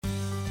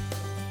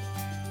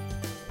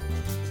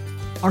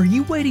Are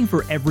you waiting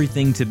for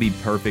everything to be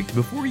perfect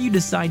before you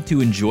decide to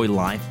enjoy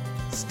life?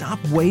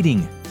 Stop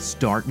waiting.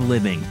 Start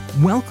living.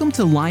 Welcome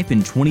to Life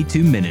in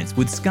 22 Minutes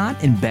with Scott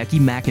and Becky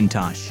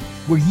McIntosh,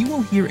 where you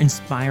will hear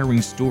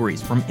inspiring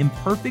stories from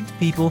imperfect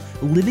people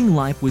living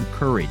life with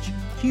courage,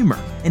 humor,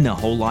 and a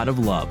whole lot of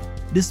love,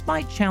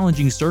 despite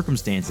challenging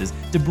circumstances,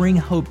 to bring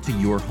hope to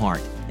your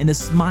heart and a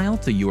smile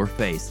to your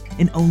face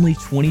in only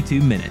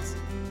 22 minutes.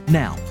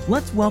 Now,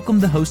 let's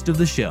welcome the host of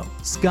the show,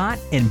 Scott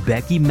and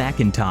Becky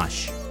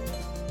McIntosh.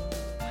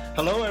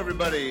 Hello,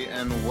 everybody,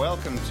 and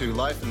welcome to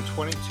Life in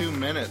 22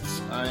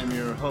 Minutes. I am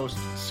your host,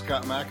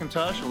 Scott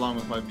McIntosh, along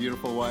with my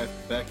beautiful wife,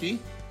 Becky.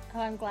 Oh,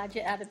 I'm glad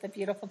you added the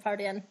beautiful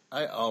part in.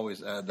 I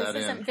always add that in.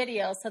 This isn't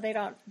video, so they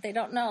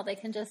don't know. They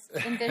can just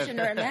envision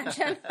or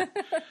imagine.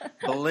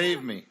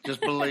 Believe me.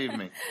 Just believe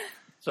me.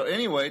 So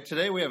anyway,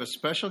 today we have a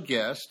special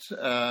guest.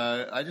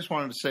 I just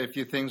wanted to say a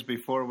few things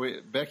before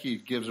Becky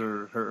gives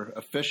her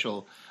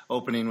official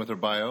opening with her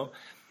bio.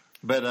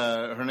 But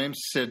her name's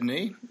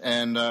Sydney,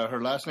 and her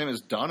last name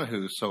is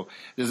Donahue. So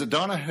is it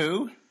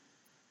Donahue?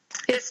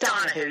 It's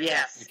Donahue,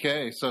 yes.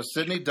 Okay, so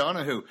Sydney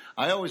Donahue.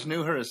 I always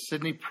knew her as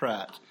Sydney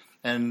Pratt.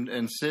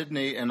 And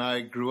Sydney and I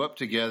grew up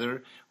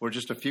together. We're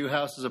just a few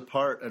houses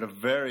apart at a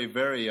very,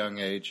 very young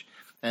age.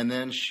 And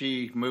then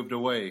she moved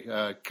away,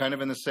 kind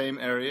of in the same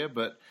area,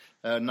 but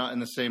not in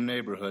the same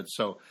neighborhood.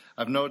 So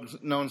I've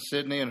known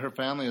Sydney and her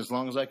family as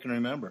long as I can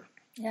remember.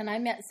 And I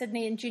met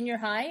Sydney in junior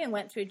high and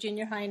went through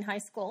junior high and high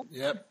school.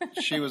 Yep,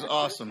 she was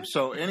awesome.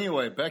 So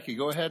anyway, Becky,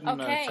 go ahead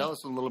and tell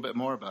us a little bit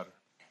more about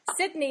her.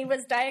 Sydney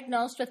was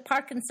diagnosed with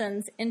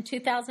Parkinson's in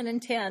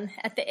 2010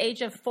 at the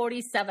age of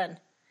 47.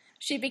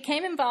 She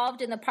became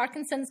involved in the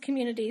Parkinson's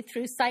community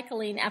through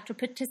cycling after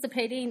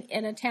participating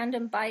in a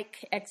tandem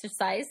bike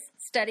exercise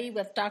study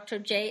with Dr.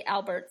 Jay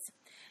Alberts.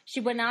 She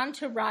went on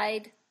to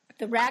ride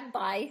the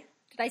RAGBRAI.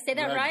 Did I say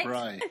that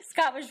right?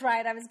 Scott was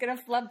right. I was going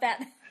to flub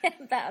that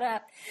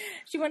up.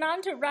 She went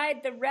on to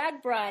ride the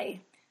RAGBRAI,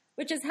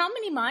 which is how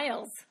many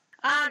miles?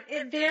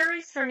 It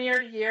varies from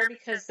year to year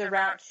because the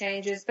route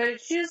changes, but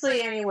it's usually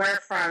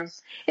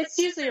it's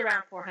usually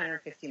around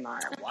 450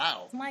 miles.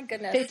 Wow. My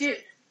goodness.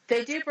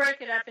 They do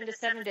break it up into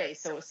 7 days,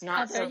 so it's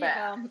not so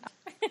bad.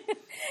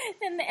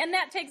 and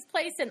that takes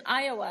place in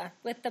Iowa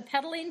with the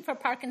Pedaling for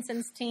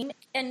Parkinson's team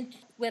and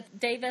with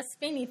Davis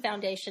Feeney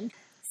Foundation.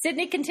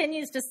 Sydney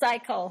continues to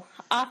cycle,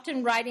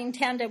 often riding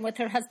tandem with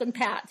her husband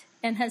Pat,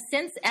 and has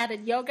since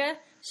added yoga,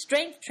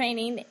 strength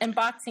training, and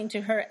boxing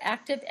to her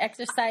active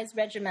exercise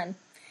regimen.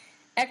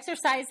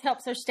 Exercise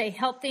helps her stay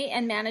healthy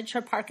and manage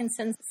her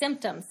Parkinson's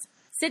symptoms.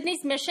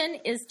 Sydney's mission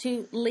is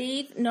to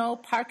leave no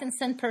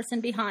Parkinson person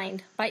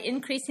behind by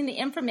increasing the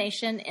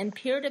information and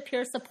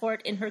peer-to-peer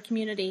support in her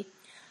community.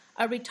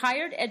 A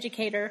retired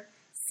educator,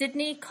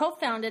 Sydney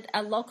co-founded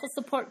a local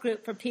support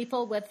group for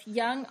people with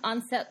young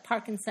onset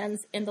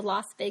Parkinson's in the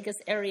Las Vegas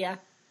area.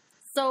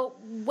 So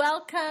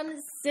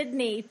welcome,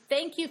 Sydney.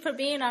 Thank you for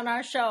being on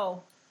our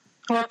show.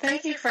 Well,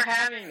 thank you for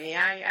having me.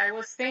 I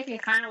was thinking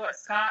kind of what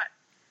Scott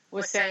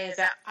was saying is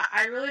that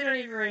I really don't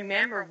even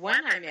remember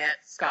when I met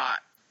Scott.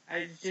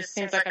 It just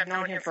seems like I've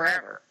known him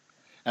forever.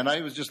 And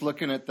I was just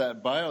looking at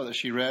that bio that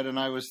she read, and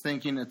I was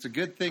thinking it's a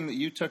good thing that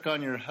you took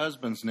on your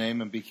husband's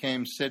name and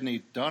became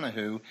Sydney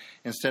Donahue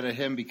instead of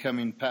him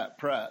becoming Pat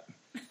Pratt.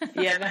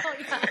 Yeah,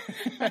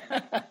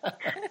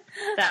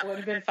 that would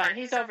have been fun.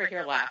 He's over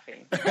here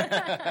laughing.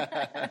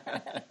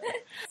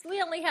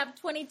 We only have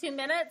 22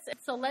 minutes,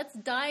 so let's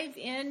dive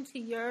into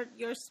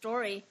your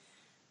story.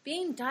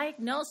 Being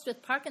diagnosed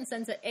with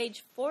Parkinson's at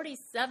age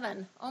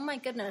 47. Oh, my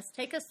goodness.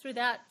 Take us through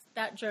that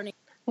journey.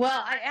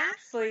 Well, I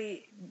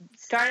actually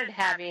started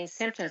having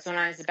symptoms when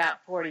I was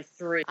about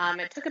 43.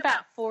 It took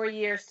about 4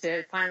 years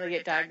to finally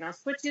get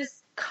diagnosed, which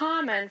is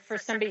common for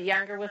somebody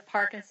younger with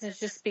Parkinson's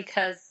just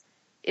because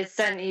it's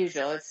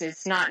unusual.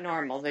 It's not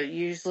normal. That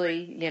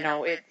usually,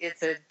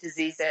 it's a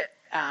disease that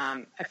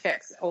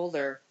affects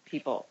older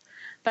people.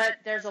 But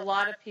there's a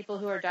lot of people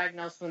who are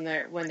diagnosed when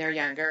they're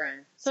younger,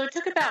 and so it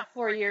took about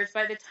 4 years.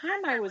 By the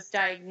time I was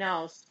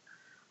diagnosed,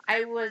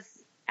 I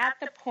was at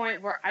the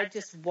point where I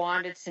just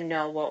wanted to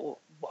know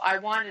I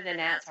wanted an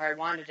answer. I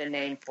wanted a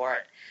name for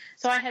it.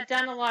 So I had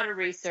done a lot of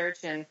research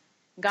and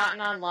gotten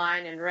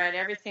online and read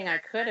everything I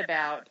could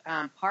about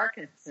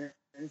Parkinson's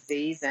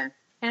disease, and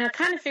I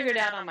kind of figured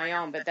out on my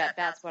own, but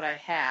that's what I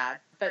had.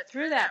 But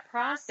through that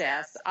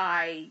process,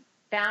 I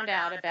found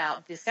out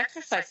about this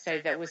exercise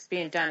study that was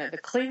being done at the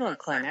Cleveland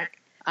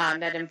Clinic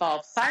that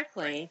involved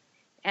cycling.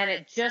 And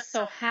it just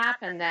so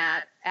happened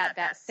that at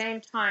that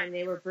same time,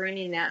 they were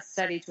bringing that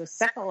study to a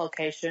second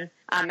location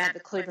at the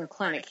Cleveland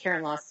Clinic here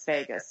in Las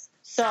Vegas.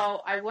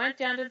 So I went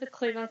down to the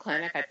Cleveland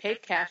Clinic. I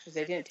paid cash because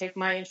they didn't take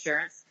my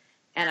insurance.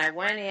 And I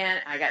went in.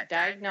 I got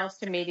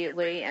diagnosed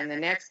immediately. And the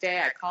next day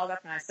I called up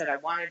and I said, I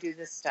want to do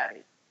this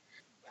study.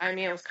 I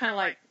mean, it was kind of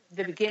like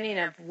the beginning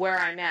of where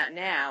I'm at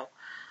now.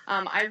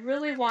 I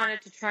really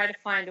wanted to try to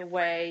find a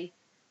way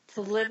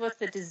to live with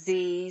the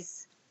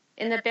disease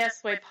in the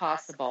best way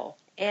possible.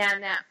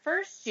 And that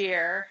first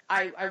year,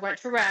 I went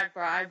to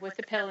RAGBRAI with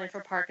the Pedaling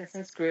for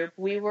Parkinson's group.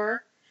 We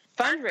were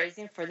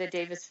fundraising for the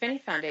Davis Phinney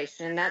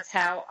Foundation, and that's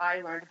how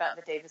I learned about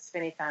the Davis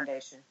Phinney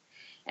Foundation.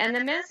 And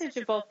the message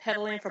of both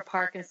Pedaling for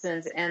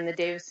Parkinson's and the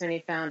Davis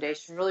Phinney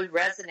Foundation really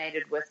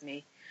resonated with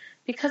me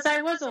because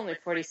I was only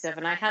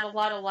 47. I had a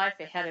lot of life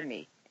ahead of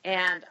me,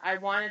 and I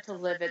wanted to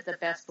live it the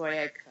best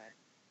way I could.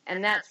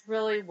 And that's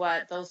really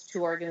what those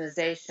two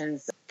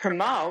organizations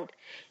promote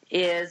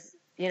is,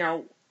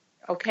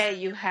 okay,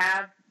 you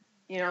have,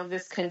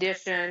 this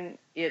condition.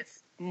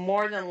 It's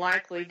more than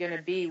likely going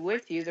to be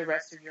with you the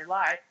rest of your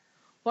life.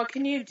 What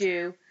can you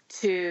do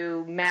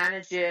to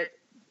manage it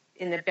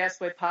in the best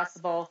way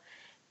possible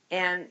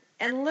and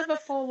live a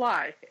full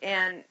life?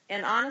 And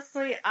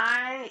honestly,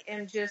 I've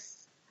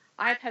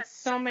had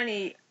so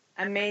many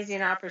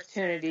amazing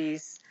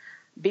opportunities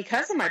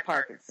because of my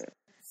Parkinson's.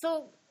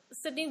 So,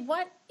 Sydney,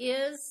 what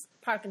is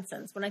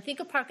Parkinson's? When I think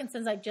of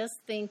Parkinson's, I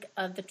just think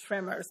of the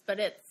tremors, but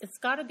it's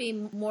got to be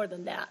more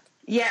than that.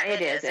 Yeah,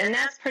 it is. And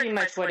that's pretty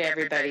much what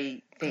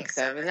everybody thinks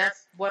of. And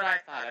that's what I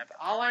thought of.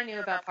 All I knew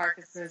about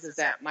Parkinson's is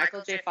that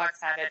Michael J. Fox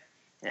had it,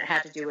 and it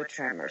had to do with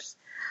tremors.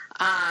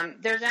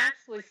 There's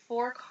actually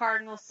 4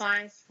 cardinal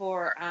signs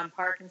for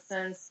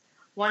Parkinson's.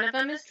 One of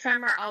them is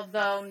tremor,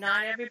 although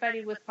not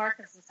everybody with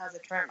Parkinson's has a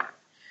tremor.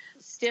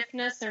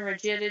 Stiffness and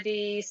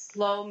rigidity,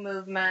 slow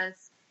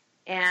movements,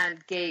 and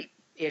gait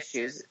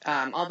issues,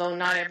 although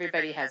not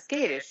everybody has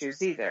gait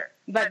issues either.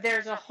 But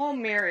there's a whole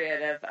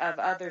myriad of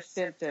other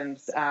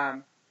symptoms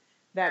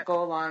that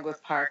go along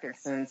with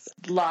Parkinson's.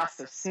 Loss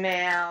of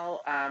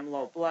smell,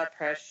 low blood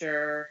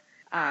pressure,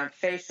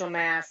 facial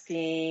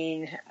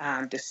masking,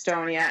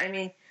 dystonia. I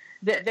mean,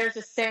 there's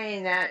a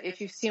saying that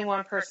if you've seen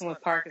one person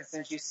with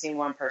Parkinson's, you've seen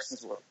one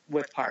person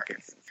with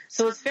Parkinson's.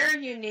 So it's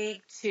very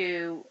unique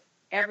to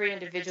every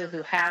individual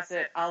who has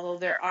it, although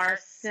there are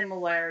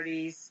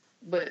similarities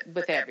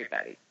with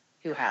everybody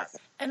who has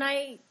it. And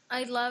I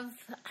love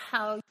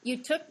how you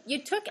took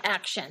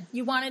action.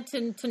 You wanted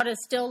to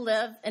still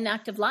live an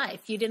active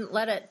life. You didn't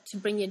let it to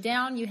bring you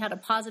down. You had a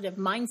positive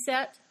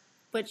mindset,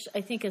 which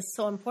I think is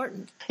so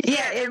important.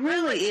 Yeah, it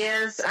really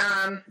is.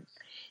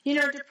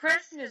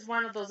 Depression is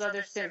one of those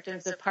other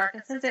symptoms of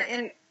Parkinson's,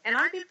 and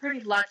I'd be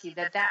pretty lucky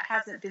that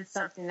hasn't been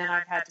something that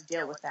I've had to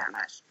deal with that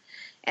much.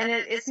 And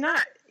it's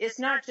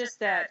not just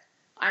that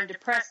I'm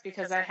depressed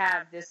because I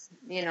have this,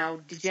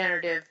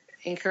 degenerative,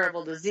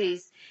 incurable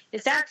disease.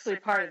 It's actually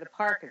part of the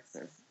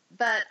Parkinson's.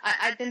 But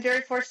I've been very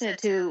fortunate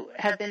to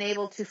have been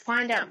able to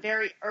find out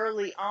very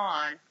early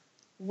on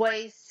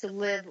ways to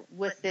live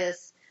with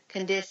this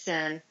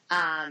condition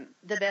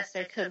the best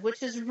I could,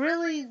 which is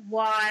really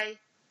why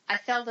I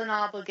felt an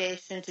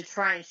obligation to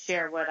try and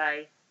share what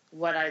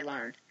I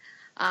learned.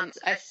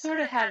 I sort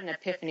of had an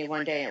epiphany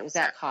one day. It was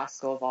at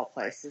Costco, of all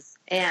places.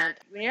 And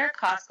when you're at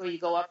Costco, you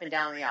go up and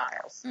down the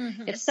aisles.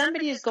 Mm-hmm. If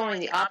somebody is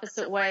going the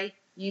opposite way,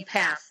 you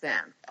pass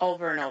them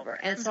over and over.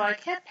 And so I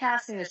kept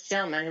passing this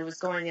gentleman who was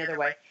going the other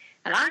way,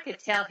 and I could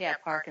tell he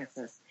had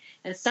Parkinson's.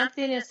 And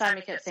something inside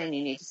me kept saying,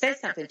 you need to say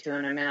something to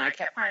him. And I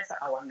kept finding,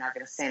 I'm not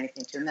going to say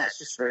anything to him. That's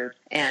just rude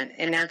and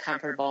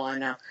uncomfortable, I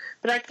know.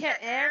 But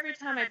every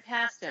time I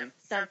passed him,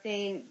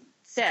 something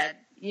said,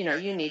 you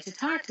need to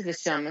talk to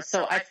this gentleman.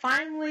 So I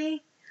kind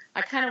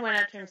of went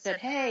up to him and said,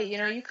 hey,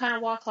 you kind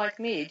of walk like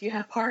me. Do you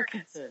have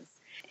Parkinson's?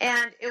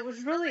 And it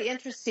was really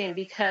interesting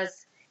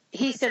because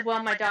he said,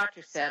 well, my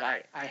doctor said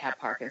I have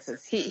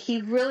Parkinson's.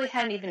 He really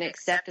hadn't even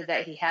accepted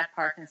that he had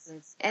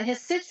Parkinson's. And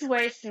his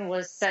situation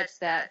was such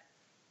that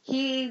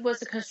he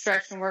was a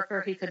construction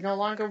worker. He could no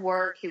longer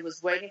work. He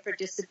was waiting for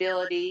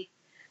disability.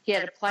 He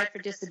had applied for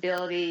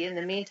disability. In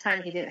the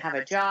meantime, he didn't have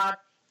a job.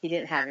 He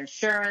didn't have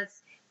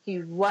insurance. He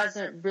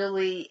wasn't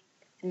really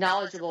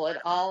knowledgeable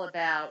at all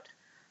about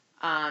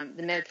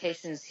the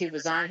medications he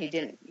was on. He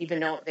didn't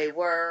even know what they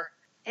were.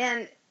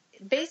 And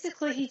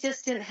basically, he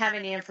just didn't have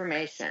any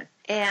information.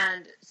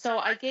 And so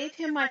I gave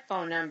him my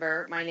phone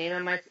number, my name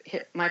and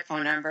my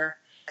phone number.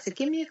 I said,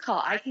 give me a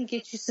call. I can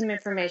get you some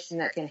information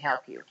that can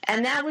help you.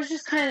 And that was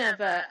just kind of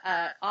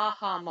a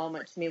aha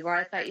moment to me where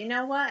I thought, you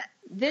know what?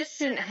 This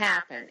shouldn't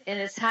happen, and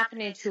it's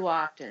happening too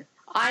often.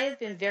 I have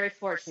been very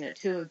fortunate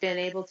to have been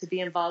able to be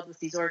involved with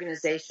these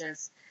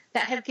organizations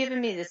that have given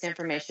me this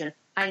information.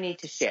 I need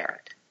to share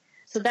it.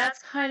 So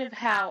that's kind of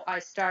how I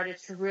started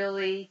to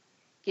really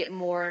get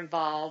more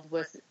involved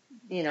with,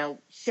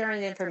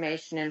 sharing the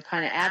information and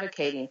kind of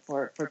advocating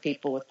for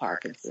people with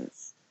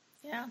Parkinson's.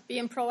 Yeah,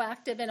 being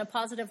proactive in a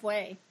positive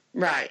way.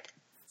 Right.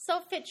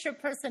 So fits your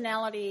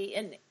personality,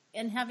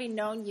 and having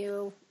known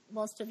you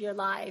most of your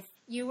life,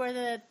 you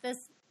were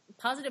this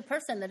positive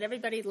person that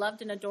everybody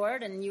loved and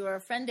adored, and you were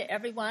a friend to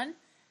everyone,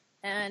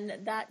 and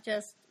that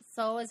just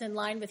so is in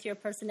line with your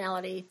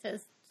personality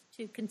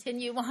to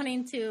continue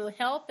wanting to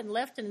help and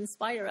lift and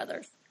inspire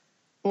others.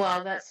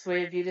 Well, that's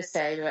sweet of you to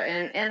say,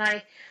 and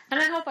I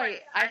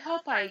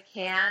hope I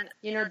can,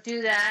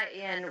 do that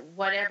in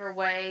whatever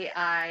way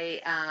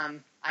I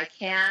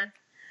can.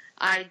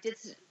 I did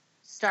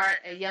start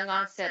a young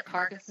onset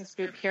Parkinson's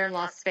group here in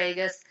Las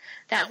Vegas.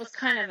 That was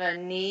kind of a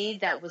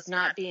need that was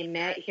not being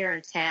met here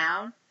in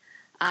town.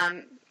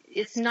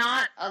 It's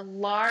not a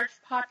large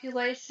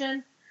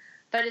population,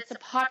 but it's a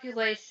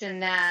population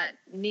that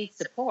needs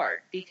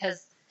support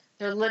because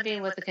they're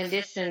living with a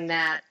condition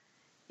that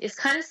is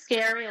kind of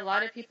scary. A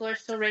lot of people are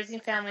still raising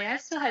family. I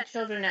still had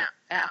children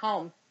at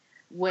home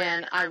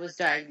when I was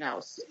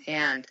diagnosed.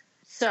 And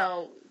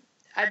so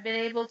I've been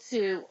able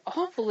to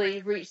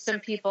hopefully reach some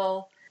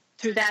people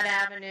through that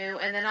avenue,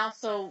 and then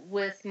also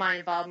with my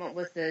involvement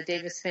with the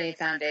Davis Phinney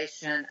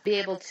Foundation, be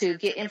able to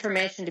get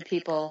information to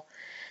people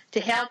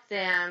to help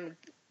them,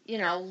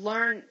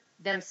 learn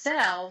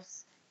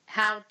themselves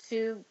how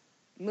to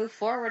move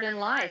forward in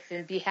life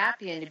and be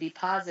happy and to be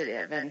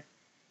positive. And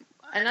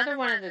another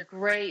one of the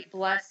great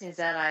blessings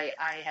that I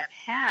have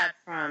had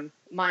from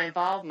my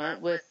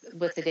involvement with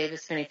the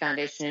Davis Phinney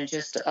Foundation and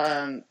just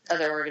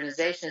other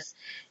organizations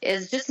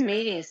is just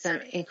meeting some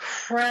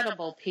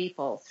incredible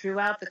people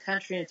throughout the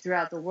country and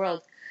throughout the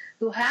world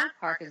who have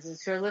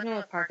Parkinson's, who are living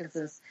with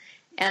Parkinson's.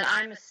 And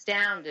I'm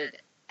astounded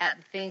at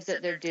the things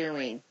that they're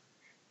doing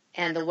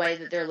and the way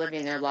that they're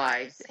living their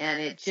lives. And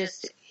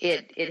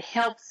it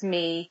helps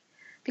me,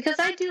 because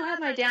I do have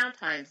my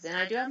downtimes, and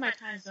I do have my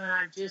times when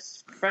I'm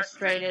just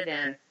frustrated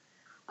and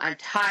I'm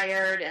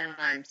tired and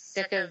I'm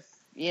sick of,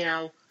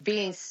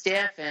 being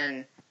stiff.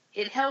 And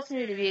it helps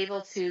me to be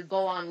able to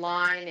go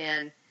online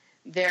and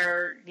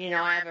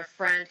I have a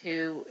friend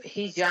who,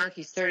 he's young,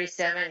 he's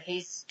 37,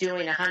 he's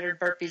doing 100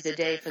 burpees a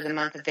day for the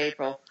month of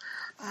April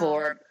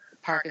for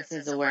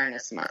Parkinson's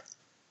Awareness Month.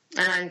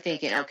 And I'm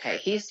thinking, okay,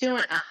 he's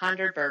doing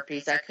 100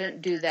 burpees. I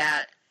couldn't do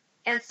that.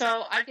 And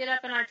so I get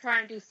up and I try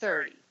and do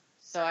 30.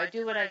 So I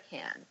do what I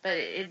can. But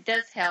it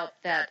does help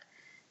to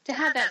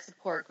have that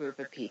support group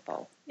of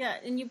people. Yeah,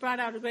 and you brought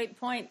out a great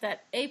point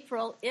that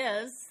April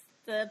is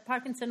the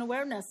Parkinson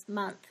Awareness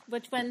Month,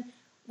 which when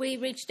we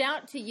reached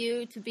out to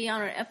you to be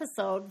on our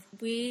episode,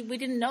 we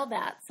didn't know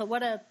that. So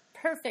what a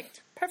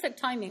perfect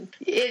timing.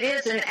 It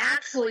is, and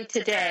actually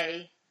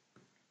today,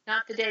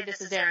 not the day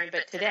this is airing,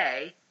 but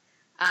today,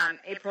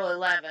 April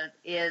 11th,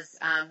 is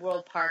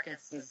World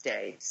Parkinson's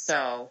Day.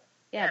 So,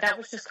 yeah, that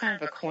was just kind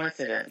of a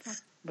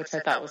coincidence, which I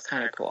thought was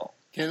kind of cool.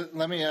 Okay,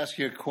 let me ask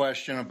you a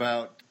question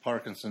about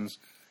Parkinson's.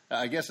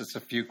 I guess it's a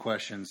few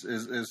questions.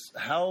 Is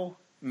how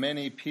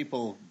many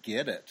people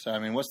get it? I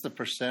mean, what's the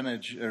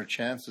percentage or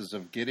chances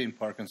of getting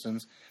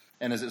Parkinson's?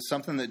 And is it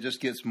something that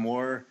just gets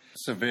more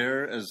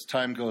severe as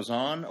time goes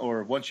on?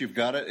 Or once you've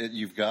got it,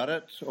 you've got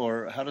it?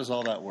 Or how does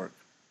all that work?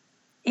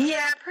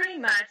 Yeah, pretty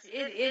much.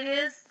 It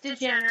is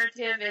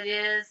degenerative. It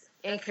is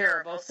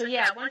incurable. So,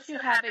 yeah, once you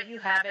have it,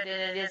 and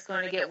it is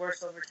going to get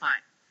worse over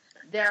time.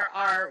 There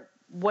are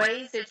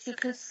ways that you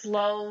can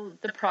slow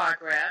the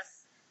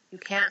progress. You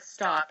can't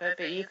stop it,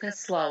 but you can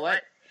slow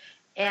it.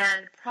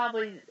 And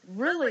probably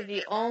really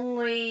the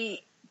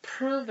only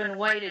proven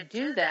way to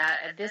do that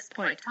at this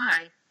point in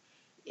time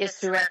is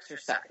through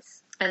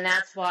exercise. And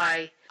that's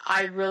why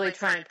I really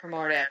try and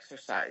promote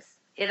exercise.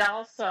 It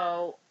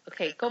also,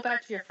 okay, go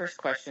back to your first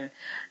question.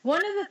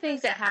 One of the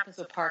things that happens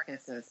with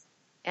Parkinson's,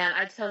 and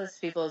I tell this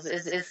to people,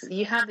 is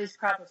you have these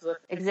problems with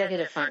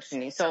executive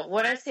functioning. So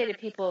what I say to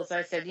people is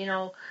I said,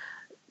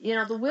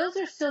 the wheels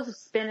are still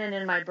spinning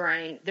in my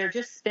brain. They're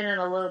just spinning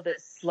a little bit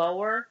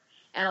slower.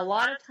 And a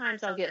lot of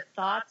times I'll get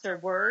thoughts or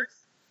words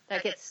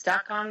that get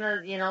stuck on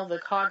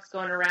the cogs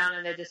going around,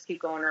 and they just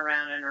keep going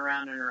around and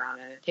around and around.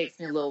 And it takes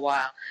me a little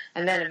while.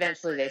 And then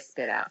eventually they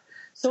spit out.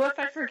 So if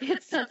I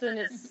forget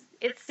something,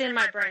 it's in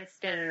my brain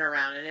spinning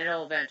around, and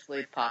it'll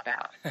eventually pop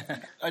out.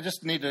 I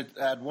just need to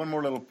add one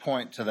more little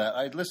point to that.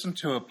 I listened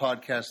to a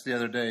podcast the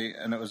other day,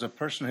 and it was a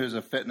person who's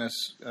a fitness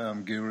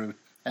guru.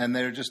 And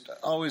they're just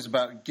always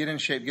about get in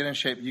shape.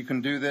 You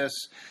can do this.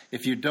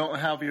 If you don't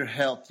have your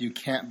health, you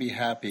can't be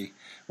happy,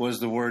 was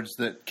the words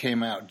that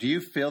came out. Do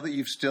you feel that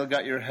you've still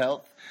got your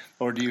health,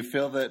 or do you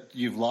feel that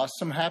you've lost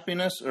some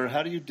happiness, or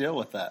how do you deal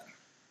with that?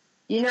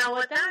 You know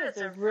what? That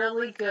is a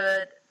really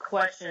good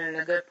question and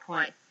a good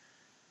point.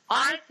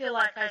 I feel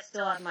like I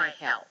still have my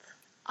health.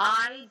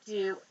 I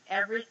do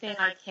everything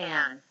I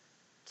can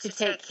to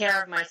take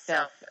care of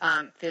myself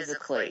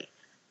physically,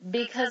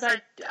 because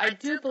I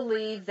do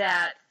believe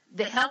that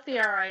the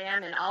healthier I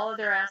am in all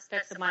other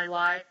aspects of my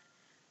life,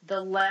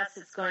 the less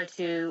it's going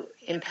to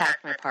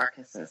impact my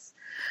Parkinson's.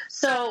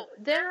 So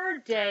there are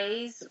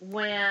days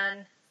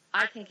when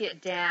I can get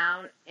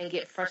down and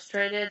get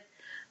frustrated,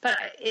 but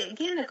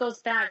again, it goes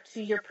back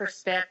to your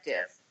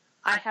perspective.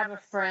 I have a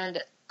friend,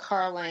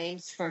 Carl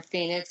Ames from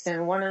Phoenix,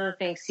 and one of the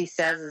things he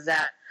says is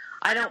that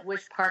I don't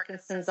wish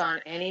Parkinson's on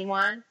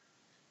anyone.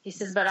 He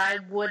says, but I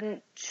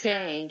wouldn't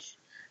change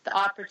the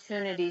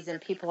opportunities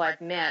and people I've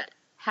met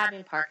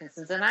having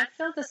Parkinson's, and I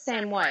feel the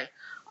same way.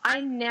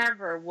 I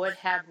never would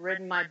have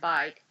ridden my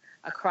bike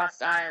across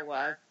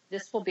Iowa.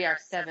 This will be our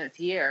 7th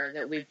year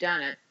that we've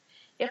done it.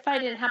 If I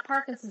didn't have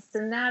Parkinson's,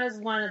 then that is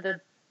one of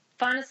the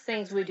funnest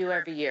things we do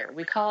every year.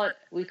 We call it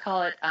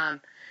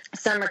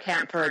summer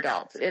camp for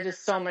adults. It is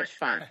so much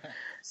fun.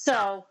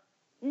 So,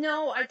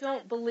 no, I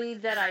don't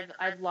believe that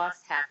I've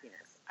lost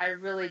happiness. I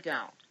really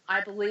don't.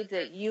 I believe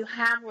that you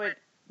have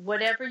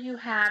whatever you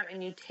have,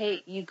 and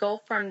you go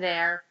from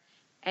there.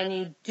 And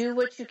you do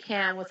what you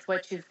can with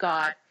what you've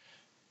got,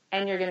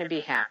 and you're going to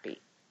be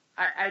happy.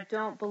 I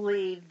don't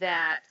believe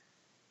that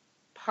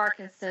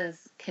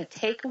Parkinson's can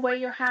take away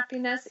your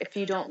happiness if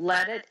you don't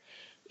let it.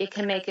 It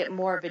can make it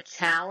more of a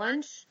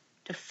challenge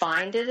to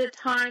find it at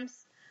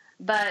times,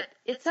 but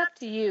it's up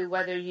to you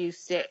whether you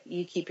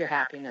keep your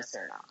happiness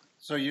or not.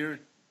 So you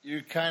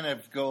kind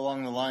of go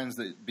along the lines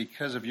that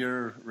because of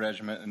your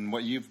regimen and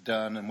what you've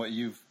done and what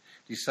you've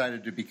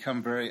decided to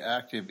become very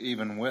active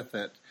even with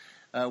it,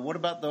 what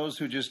about those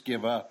who just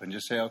give up and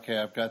just say, okay,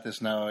 I've got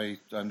this now,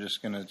 I'm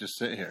just going to just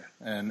sit here,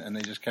 and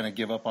they just kind of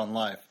give up on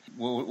life?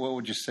 What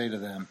would you say to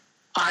them?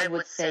 I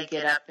would say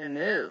get up and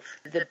move.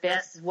 The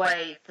best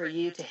way for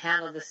you to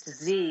handle this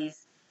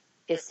disease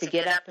is to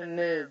get up and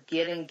move,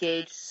 get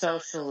engaged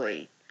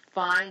socially,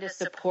 find a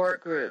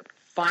support group,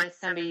 find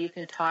somebody you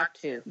can talk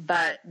to,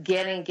 but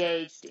get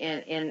engaged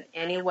in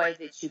any way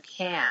that you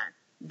can.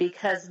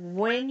 Because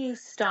when you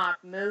stop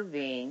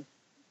moving,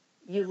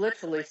 you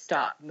literally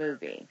stop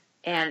moving.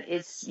 And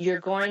you're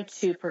going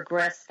to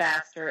progress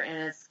faster,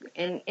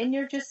 and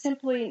you're just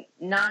simply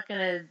not going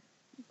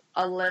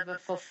to live a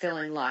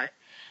fulfilling life.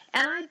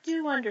 And I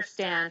do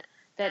understand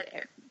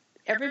that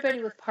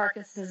everybody with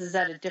Parkinson's is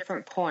at a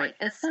different point,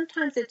 and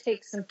sometimes it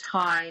takes some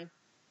time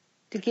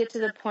to get to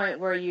the point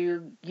where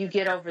you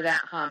get over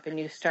that hump and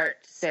you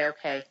start to say,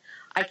 okay,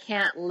 I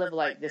can't live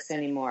like this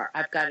anymore.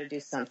 I've got to do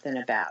something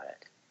about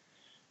it.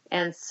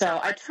 And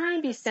so I try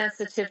and be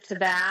sensitive to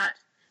that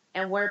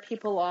and where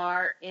people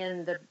are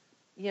in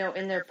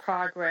their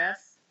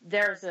progress.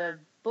 There's a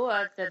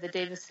book that the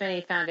Davis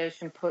Phinney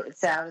Foundation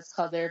puts out. It's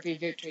called the Every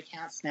Victory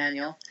Counts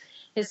Manual.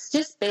 It's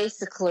just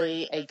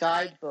basically a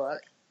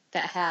guidebook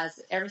that has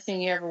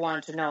everything you ever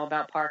wanted to know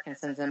about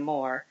Parkinson's and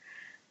more.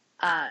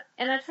 And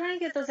I try and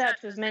get those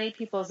out to as many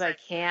people as I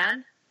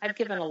can. I've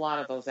given a lot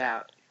of those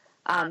out.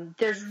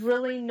 There's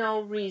really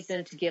no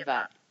reason to give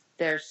up.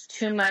 There's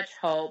too much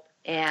hope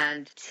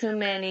and too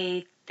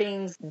many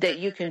things that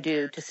you can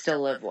do to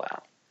still live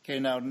well. Okay,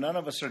 now none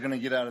of us are going to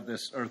get out of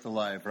this earth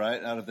alive,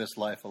 right? Out of this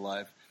life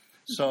alive.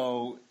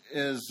 So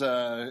is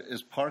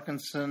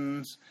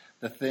Parkinson's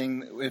the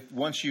thing? If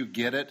once you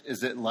get it,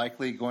 is it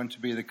likely going to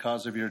be the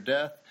cause of your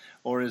death,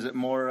 or is it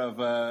more of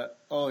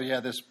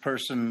this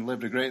person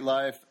lived a great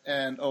life,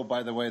 and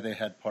by the way, they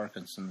had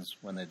Parkinson's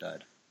when they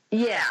died?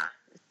 Yeah,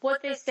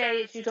 what they say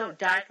is you don't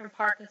die from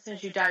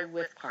Parkinson's, you die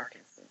with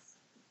Parkinson's.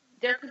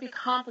 There could be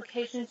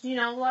complications. A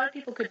lot of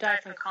people could die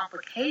from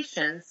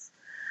complications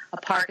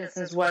of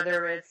Parkinson's,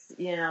 whether it's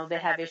they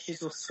have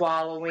issues with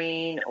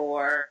swallowing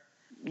or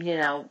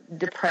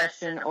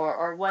depression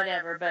or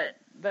whatever,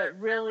 but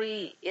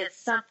really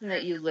it's something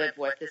that you live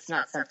with. It's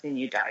not something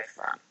you die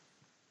from.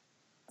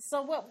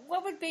 So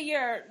what would be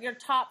your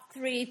top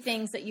 3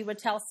 things that you would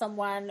tell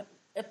someone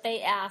if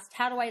they asked,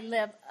 how do I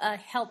live a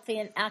healthy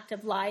and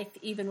active life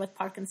even with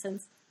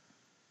Parkinson's?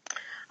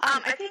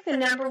 I think the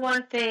number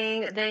one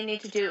thing they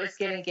need to do is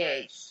get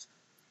engaged.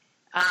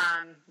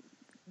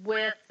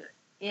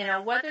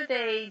 Whether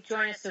they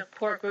join a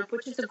support group,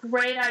 which is a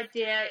great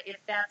idea if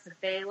that's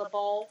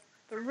available,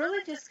 but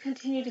really just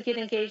continue to get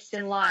engaged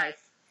in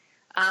life,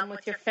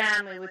 with your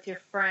family, with your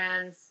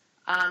friends,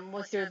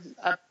 with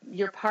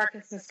your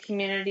Parkinson's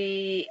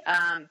community,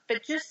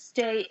 but just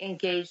stay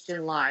engaged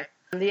in life.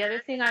 The other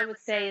thing I would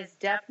say is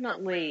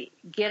definitely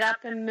get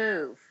up and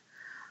move.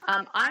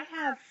 I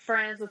have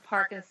friends with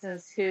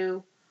Parkinson's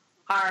who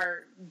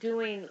are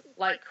doing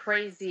like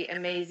crazy,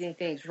 amazing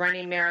things,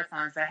 running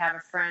marathons. I have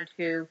a friend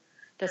who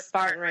does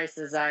Spartan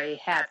races. I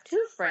have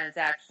 2 friends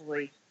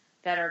actually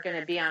that are going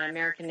to be on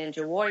American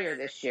Ninja Warrior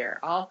this year,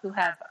 all who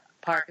have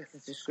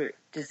Parkinson's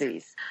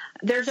disease.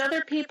 There's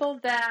other people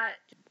that,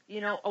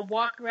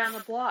 walk around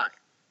the block.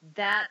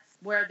 That's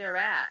where they're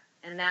at,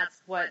 and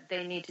that's what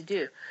they need to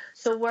do.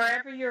 So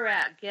wherever you're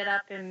at, get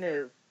up and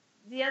move.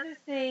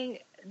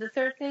 The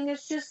third thing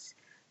is just,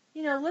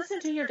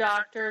 listen to your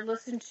doctor,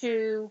 listen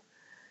to,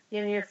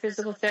 your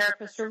physical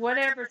therapist or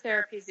whatever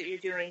therapies that you're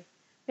doing.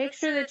 Make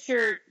sure that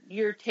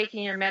you're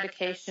taking your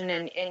medication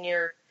and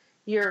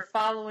you're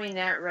following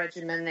that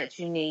regimen that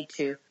you need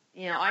to.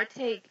 I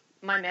take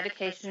my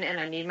medication and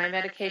I need my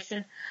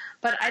medication,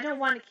 but I don't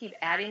want to keep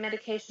adding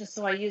medication,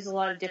 so I use a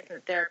lot of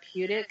different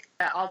therapeutic,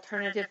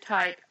 alternative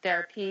type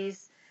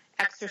therapies,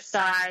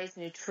 exercise,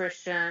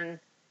 nutrition,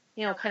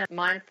 kind of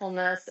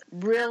mindfulness,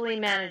 really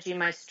managing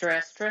my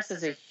stress. Stress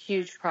is a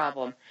huge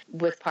problem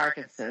with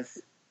Parkinson's.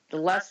 The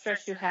less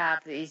stress you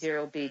have, the easier it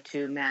will be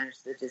to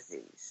manage the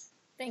disease.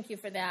 Thank you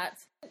for that.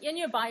 In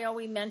your bio,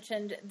 we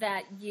mentioned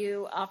that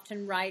you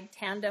often ride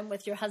tandem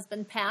with your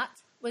husband, Pat.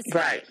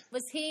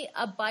 Was he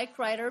a bike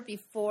rider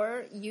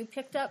before you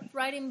picked up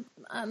riding,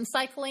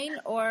 cycling,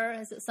 or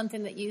is it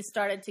something that you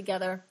started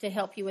together to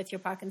help you with your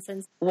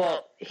Parkinson's?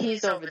 Well,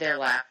 he's over there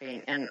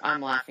laughing, and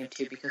I'm laughing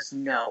too because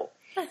no,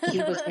 he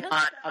was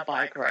not a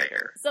bike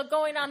rider. So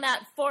going on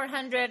that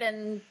 400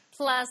 and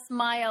plus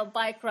mile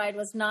bike ride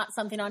was not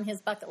something on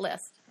his bucket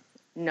list?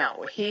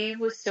 No, he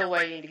was still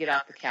waiting to get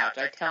off the couch.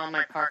 I tell him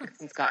my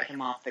Parkinson's got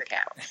him off the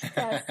couch.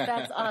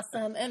 That's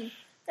awesome. And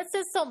that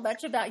says so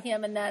much about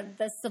him and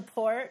the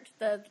support,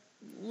 the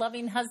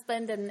loving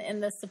husband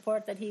and the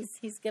support that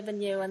he's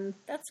given you, and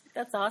that's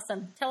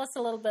awesome. Tell us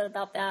a little bit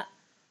about that.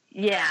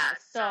 Yeah,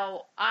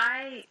 so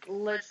I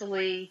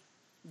literally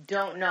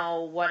don't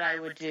know what I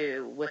would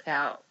do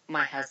without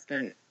my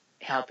husband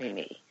helping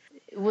me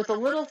with the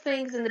little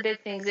things and the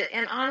big things.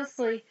 And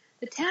honestly,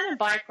 the tandem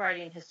bike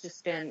riding has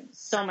just been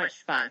so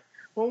much fun.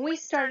 When we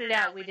started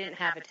out, we didn't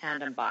have a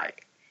tandem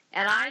bike.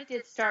 And I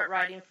did start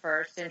riding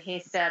first, and he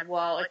said,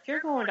 well, if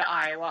you're going to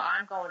Iowa,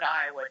 I'm going to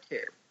Iowa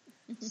too.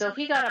 So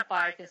he got a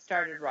bike and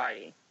started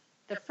riding.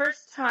 The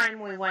first time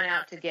we went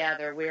out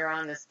together, we were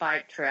on this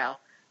bike trail,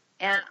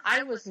 and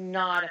I was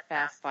not a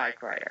fast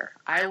bike rider.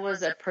 I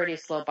was a pretty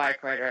slow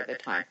bike rider at the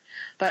time.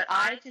 But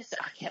I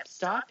kept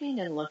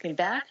stopping and looking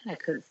back, and I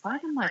couldn't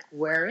find him. Like,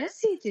 where is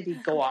he? Did he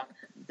go off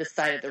the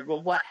side of the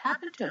road? What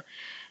happened to him?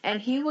 And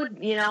he would,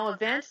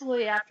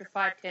 eventually after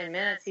 5-10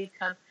 minutes, he'd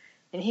come,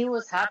 and he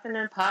was hopping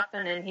and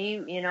popping, and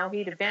he'd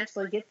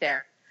eventually get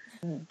there.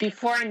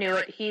 Before I knew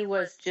it, he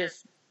was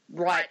just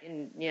right,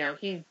 and,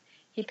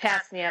 he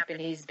passed me up,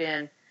 and he's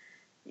been,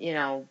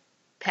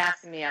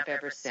 passing me up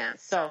ever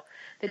since. So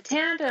the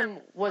tandem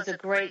was a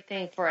great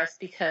thing for us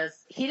because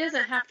he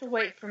doesn't have to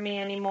wait for me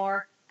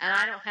anymore, and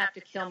I don't have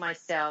to kill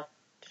myself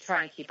to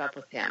try and keep up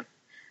with him.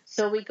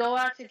 So we go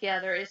out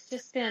together. It's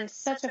just been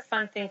such a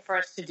fun thing for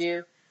us to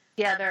do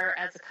together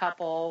as a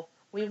couple.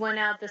 We went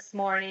out this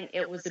morning.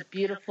 It was a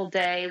beautiful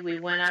day. We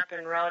went up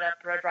and rode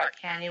up Red Rock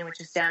Canyon, which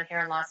is down here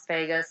in Las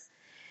Vegas,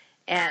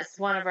 and it's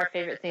one of our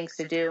favorite things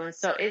to do. And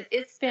so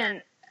it's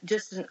been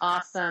just an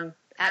awesome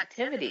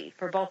activity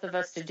for both of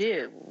us to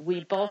do.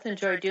 We both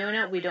enjoy doing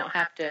it.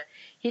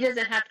 He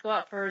doesn't have to go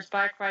out for his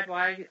bike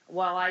ride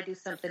while I do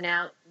something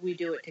out. We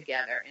do it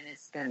together,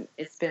 and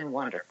it's been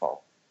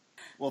wonderful.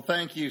 Well,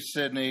 thank you,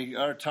 Sydney.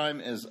 Our time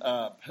is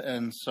up,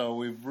 and so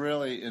we've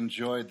really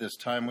enjoyed this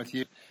time with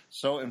you.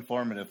 So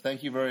informative.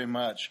 Thank you very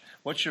much.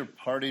 What's your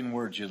parting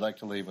words you'd like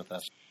to leave with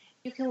us?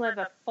 You can live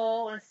a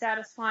full and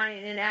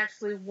satisfying and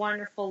actually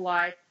wonderful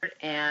life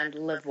and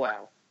live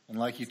well. And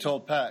like you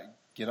told Pat,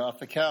 get off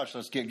the couch.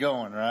 Let's get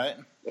going, right?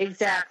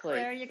 Exactly.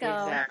 There you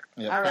go.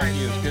 Exactly. Yeah, All thank right.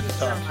 you. It's good to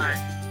talk to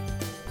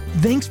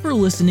you. Thanks for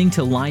listening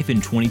to Life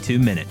in 22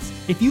 Minutes.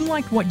 If you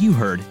liked what you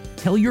heard,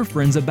 tell your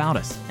friends about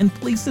us, and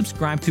please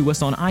subscribe to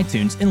us on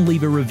iTunes and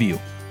leave a review.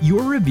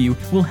 Your review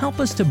will help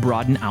us to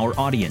broaden our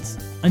audience.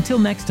 Until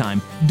next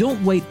time,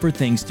 don't wait for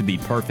things to be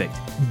perfect.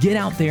 Get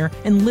out there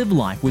and live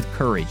life with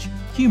courage,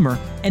 humor,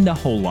 and a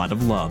whole lot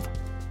of love.